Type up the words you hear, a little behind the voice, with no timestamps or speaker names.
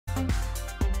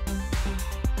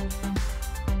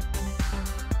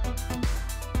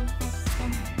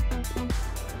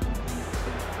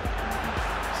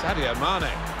Sadio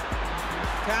Mane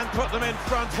can put them in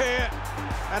front here,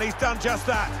 and he's done just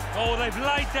that. Oh, they've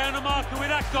laid down a marker with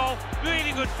that goal.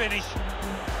 Really good finish.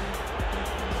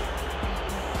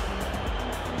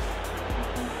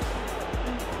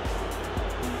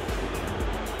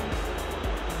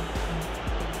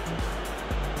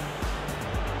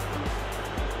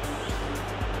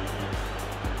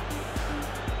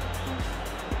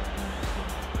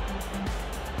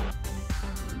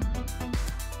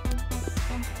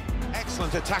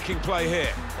 Excellent attacking play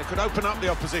here. They could open up the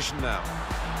opposition now.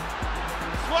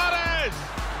 Suarez!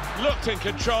 Looked in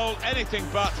control, anything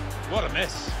but. What a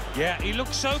miss. Yeah, he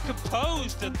looked so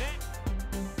composed and then...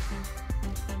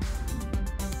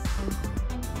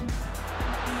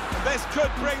 And this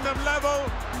could bring them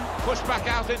level. Push back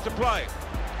out into play.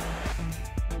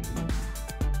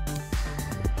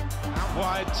 Out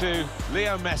wide to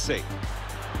Leo Messi.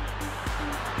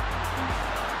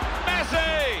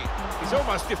 Messi! He's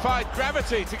almost defied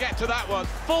gravity to get to that one.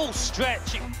 Full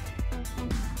stretching.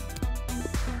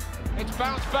 It's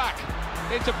bounced back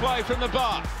into play from the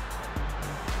bar.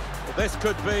 Well, this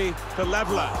could be the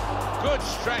leveller. Good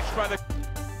stretch by the...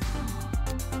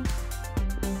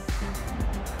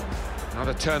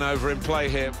 Another turnover in play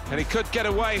here, and he could get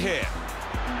away here.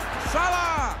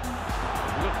 Salah!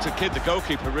 Looked to kid the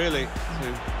goalkeeper, really,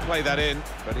 to play that in,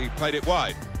 but he played it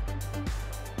wide.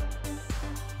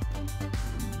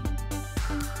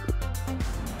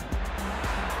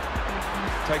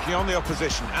 Taking on the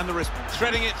opposition and the risk,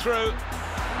 threading it through,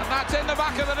 and that's in the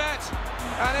back of the net,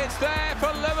 and it's there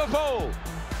for Liverpool.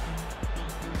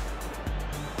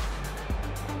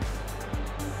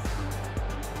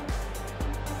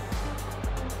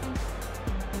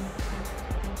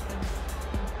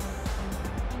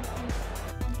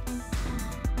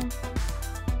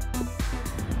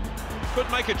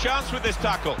 Could make a chance with this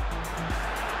tackle.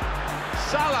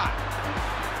 Salah.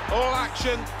 All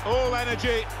action, all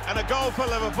energy, and a goal for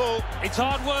Liverpool. It's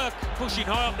hard work pushing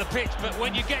high up the pitch, but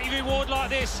when you get your reward like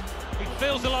this, it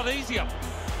feels a lot easier.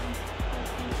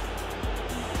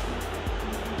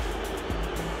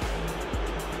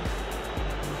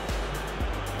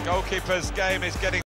 Goalkeeper's game is getting